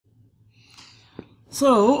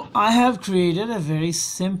So I have created a very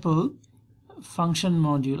simple function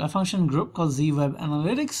module, a function group called ZWeb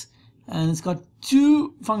Analytics, and it's got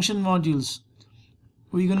two function modules.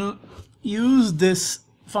 We're going to use this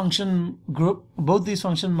function group, both these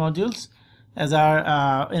function modules, as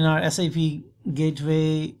our in our SAP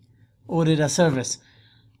Gateway Odata service.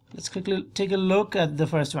 Let's quickly take a look at the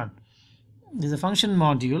first one. There's a function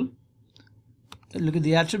module. Look at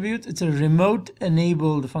the attributes. It's a remote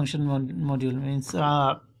enabled function module. It means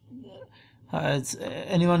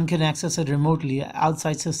anyone can access it remotely.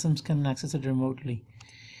 Outside systems can access it remotely.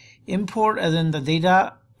 Import, as in the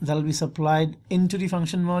data that will be supplied into the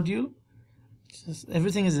function module.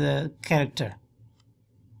 Everything is a character.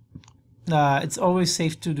 It's always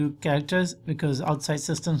safe to do characters because outside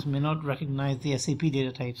systems may not recognize the SAP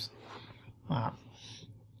data types.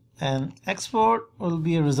 And export will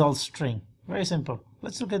be a result string. Very simple.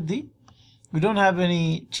 Let's look at we don't have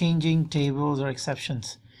any changing tables or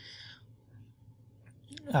exceptions.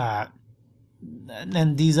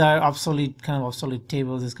 And these are obsolete, kind of obsolete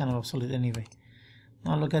tables. Is kind of obsolete anyway.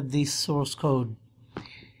 Now look at the source code.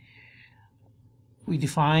 We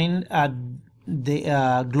define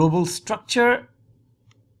the global structure.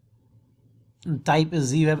 Type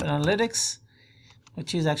is ZWeb Analytics,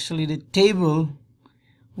 which is actually the table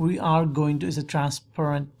we are going to. Is a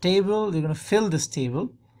transparent table. We're going to fill this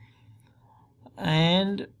table,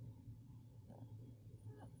 and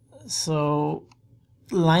so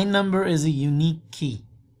line number is a unique key.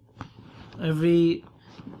 Every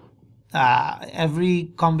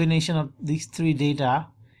combination of these three data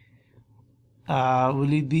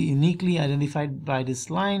will be uniquely identified by this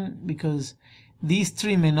line, because these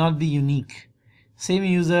three may not be unique. Same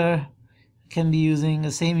user can be using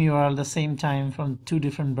the same URL at the same time from two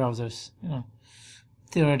different browsers,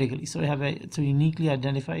 theoretically. So we have to uniquely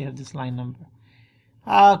identify. You have this line number.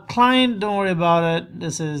 Client, don't worry about it.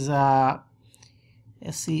 This is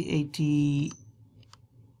SCAT.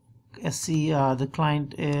 The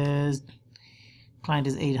client is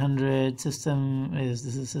 800. System is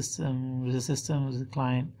this is system. This is system. This is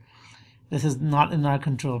client. This is not in our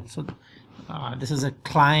control. So this is a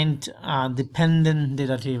client dependent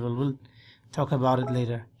data table. We'll talk about it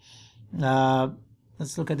later.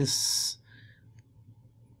 Let's look at this.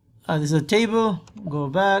 This is a table. Go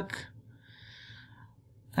back,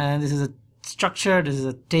 and this is a structure. This is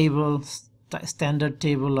a table. Standard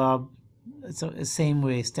table of. It's the same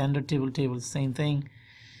way. Standard table, same thing.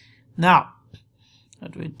 Now,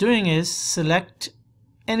 what we're doing is select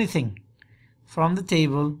anything from the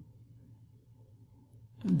table,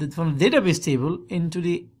 from the database table into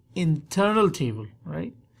the internal table,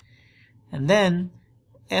 right? And then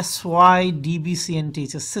SYDBCNT,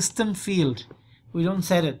 it's a system field. We don't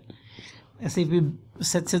set it. SAP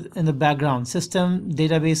sets it in the background. System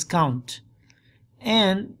database count.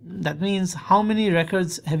 And that means how many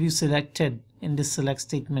records have you selected in this select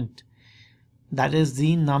statement. That is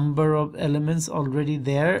the number of elements already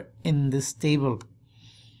there in this table.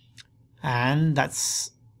 And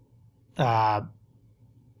that's our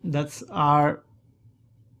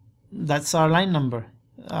line number.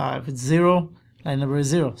 If it's 0, line number is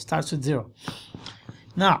 0, starts with 0.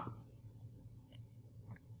 Now,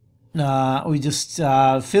 we just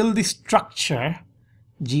fill the structure,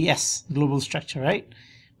 GS, global structure, right,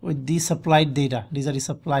 with the supplied data. These are the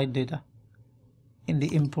supplied data in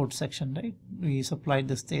the import section, right? We supplied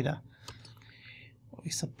this data.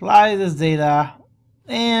 We supply this data,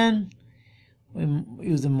 and we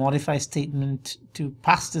use the modify statement to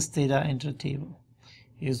pass this data into the table.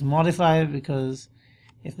 We use modify because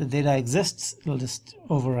if the data exists, it'll just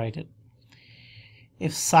overwrite it.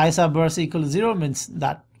 If size of burst equal to 0, means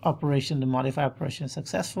that operation, the modify operation, is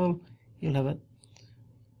successful. You'll have a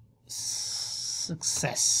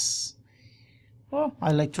success. Well,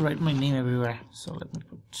 I like to write my name everywhere, so let me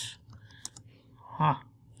put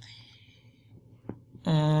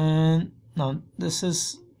and now this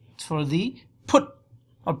is for the put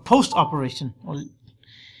or post operation.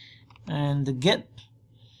 And the get,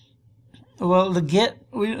 well, the get,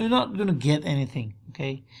 we're not going to get anything,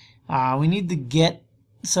 okay? We need the get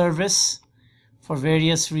service for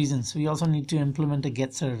various reasons. We also need to implement a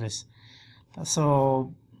get service.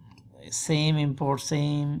 So same import,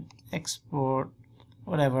 same export,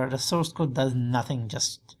 whatever. The source code does nothing,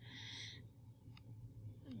 just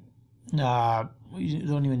we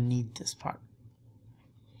don't even need this part.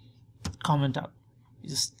 Comment out,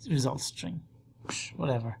 just result string,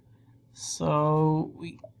 whatever. So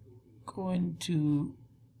we going to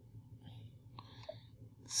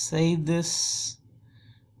save this,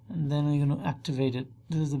 and then we're going to activate it.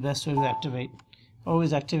 This is the best way to activate.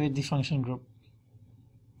 Always activate the function group.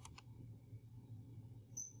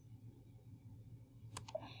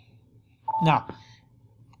 Now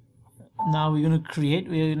we're going to create,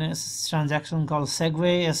 we're in a transaction called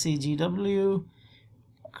SEGW, SEGW,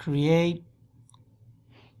 create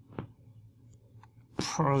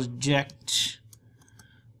project,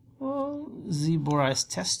 Zboris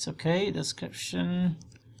test, okay, description,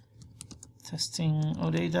 testing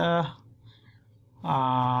Odata,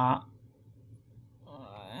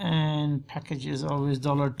 and package is always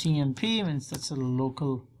 $TMP, means that's a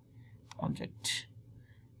local object.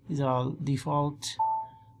 These are all default.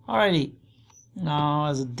 Alrighty, now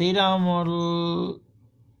as a data model,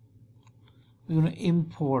 we're going to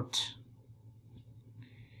import.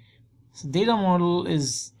 So data model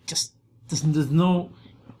is just, there's no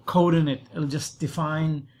code in it. It'll just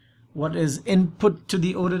define what is input to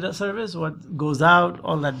the Odata service, what goes out,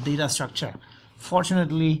 all that data structure.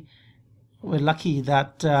 Fortunately, we're lucky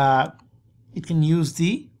that it can use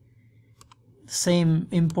the same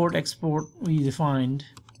import export we defined.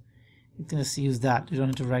 You can just use that, you don't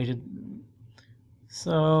have to write it.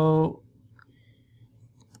 So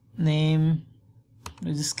name,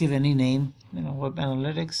 we just give any name, web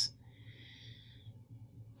analytics.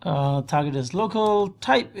 Target is local,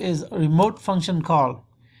 type is a remote function call.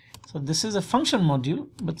 So this is a function module,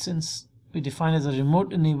 but since we define as a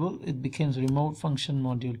remote enable, it becomes remote function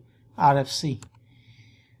module, RFC.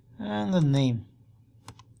 And the name,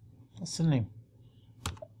 that's the name.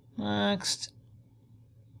 Next,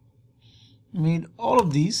 we need all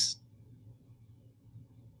of these,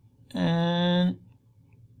 and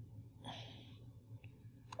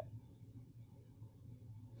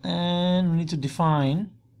we need to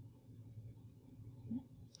define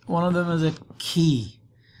one of them as a key.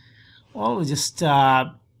 Well, we just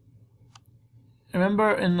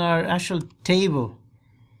remember in our actual table,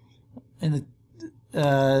 in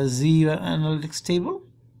the Z analytics table,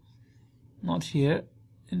 not here,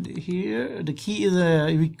 and here the key is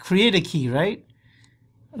we create a key, right?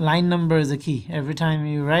 Line number is a key. Every time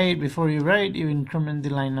you write, before you write, you increment the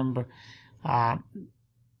line number.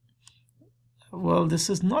 Well, this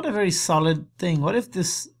is not a very solid thing. What if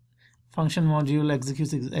this function module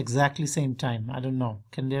executes exactly same time? I don't know.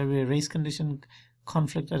 Can there be a race condition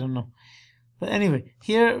conflict? I don't know. But anyway,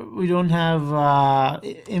 here we don't have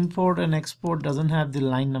import and export doesn't have the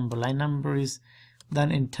line number. Line number is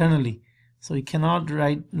done internally, so we cannot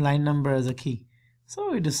write line number as a key.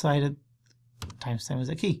 So we decided timestamp is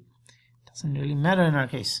a key. Doesn't really matter in our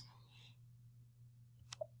case.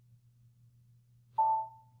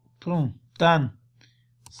 Boom, done.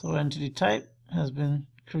 So entity type has been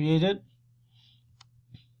created.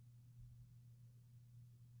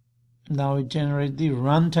 Now we generate the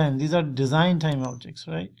runtime. These are design time objects,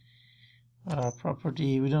 right?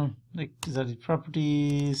 Property, we don't like, these are the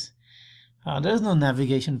properties. There's no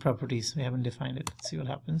navigation properties, we haven't defined it. Let's see what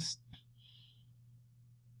happens.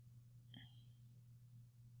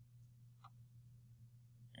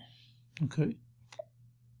 Okay,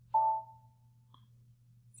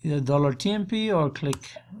 either $TMP or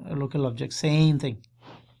click a local object, same thing.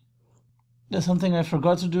 There's something I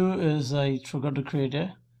forgot to do, is I forgot to create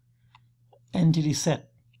a entity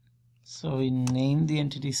set. So we name the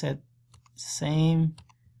entity set same.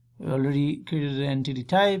 We already created an entity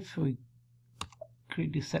type. We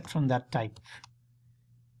create the set from that type.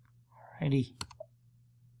 Alrighty.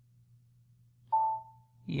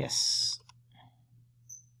 Yes.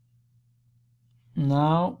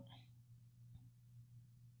 Now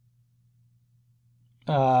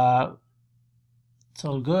it's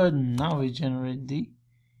all good. Now we generate the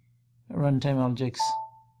runtime objects.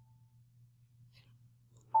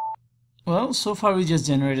 Well, so far we just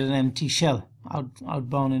generated an empty shell,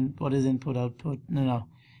 outbound, and what is input, output. No,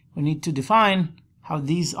 we need to define how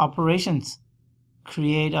these operations,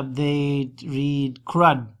 create, update, read,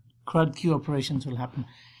 CRUD queue operations will happen.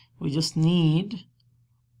 We just need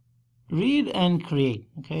read and create.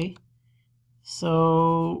 Okay,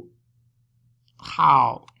 so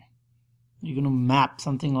how you're going to map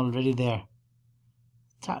something already there?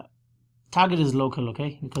 Target is local,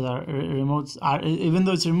 okay, because our remotes are, even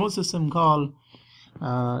though it's a remote system call,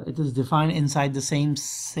 it is defined inside the same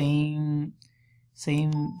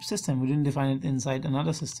system. We didn't define it inside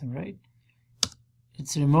another system, right?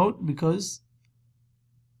 It's remote because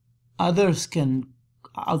outsiders can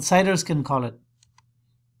call it.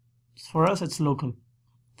 For us, it's local.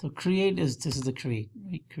 So create is, this is the create.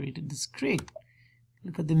 We created this create.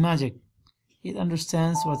 Look at the magic. It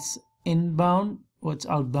understands what's inbound, what's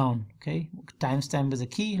outbound. Okay, timestamp is a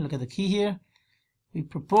key. Look at the key here. We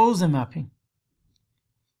propose a mapping.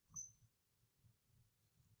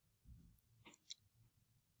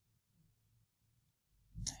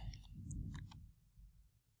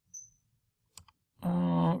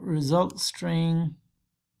 result string.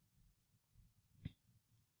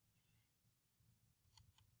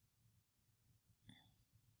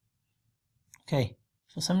 Okay,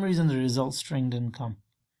 for some reason the result string didn't come.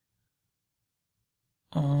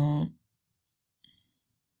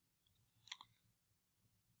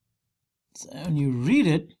 So when you read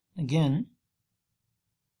it again,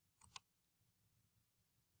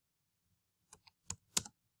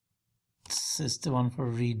 this is the one for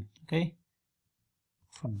read. Okay,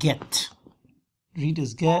 for get, read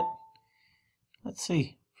is get. Let's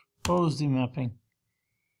see, propose the mapping.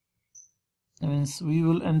 That means we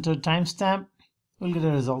will enter timestamp, we'll get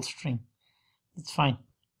a result string. It's fine,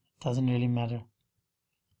 it doesn't really matter.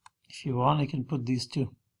 If you want, you can put these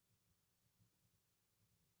two.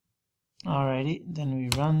 Alrighty, then we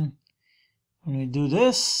run. When we do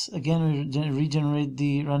this, again we regenerate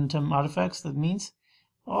the runtime artifacts. That means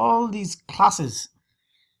all these classes,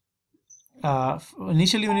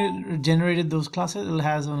 initially when you generated those classes, it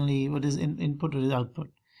has only what is input, what is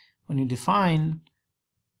output. When you define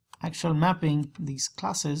actual mapping, these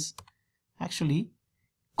classes actually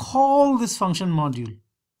call this function module.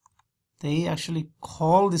 They actually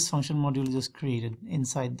call this function module just created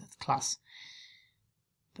inside that class.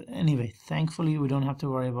 But anyway, thankfully we don't have to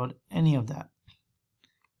worry about any of that.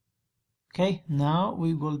 Okay, now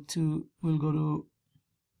we'll go to you're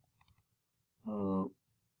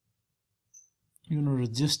gonna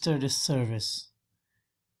register this service.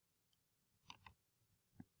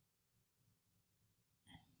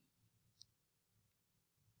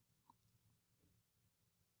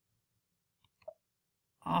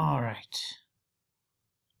 All right,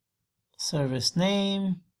 service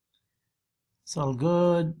name, it's all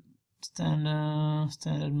good.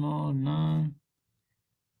 Standard mode, none.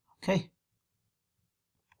 Okay,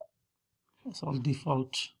 that's all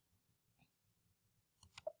default.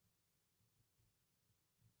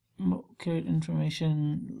 Create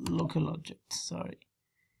information, local object, sorry.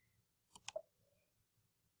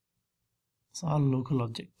 It's all local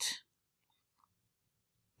object.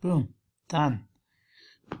 Boom, done.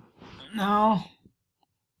 Now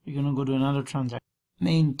we're gonna go to another transaction.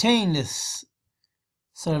 Maintain this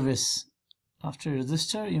service. After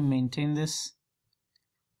register, you maintain this.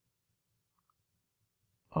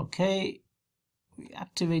 Okay, we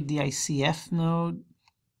activate the ICF node.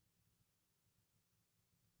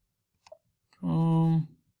 Boom.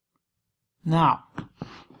 Now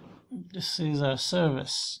this is our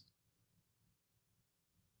service.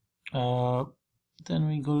 Then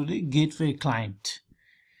we go to the gateway client.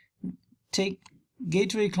 Take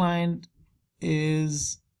gateway client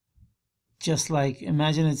is just like,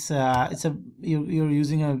 imagine you're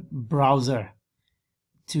using a browser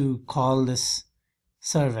to call this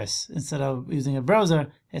service. Instead of using a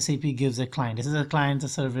browser, SAP gives a client. This is a client, the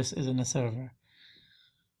service is in a server.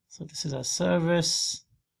 So this is our service.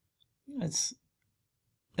 Let's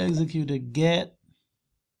execute a get,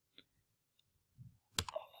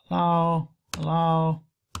 allow.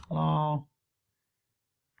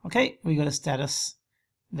 Okay, we got a status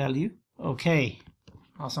value. Okay,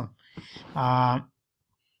 awesome.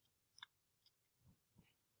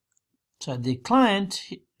 So at the client,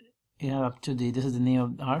 you have up to this is the name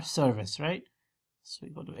of our service, right? So we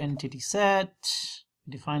go to entity set,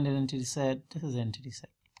 define an entity set. This is entity set,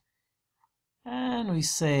 and we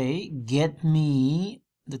say get me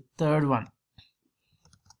the third one.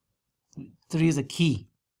 3 is a key.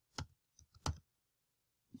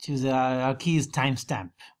 Choose our key is timestamp.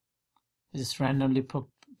 We just randomly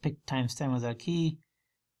pick timestamp as our key.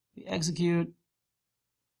 We execute.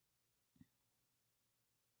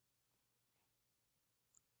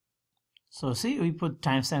 So see, we put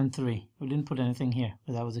timestamp 3. We didn't put anything here,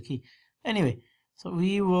 but that was the key. Anyway, so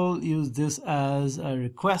we will use this as a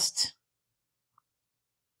request.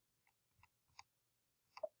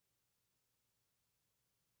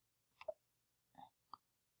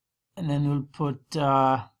 And then we'll put,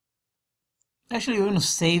 actually we're going to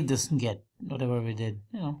save this and get whatever we did.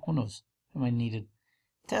 You know, who knows, we might need it.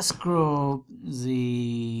 Test group,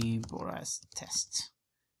 the Boras test.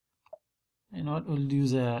 You know what, we'll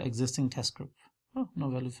use a existing test group. Oh, no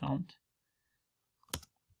value found.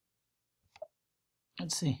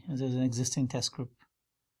 Let's see, there's an existing test group.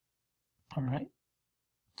 All right,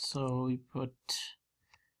 so we put,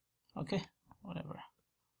 okay, whatever.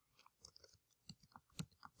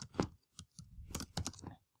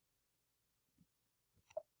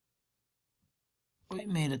 We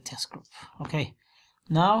made a test group. Okay,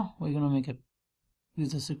 now we're gonna make a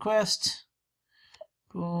use this request.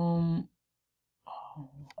 Boom.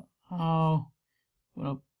 Oh,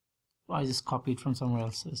 I just copied from somewhere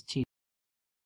else. It's cheap.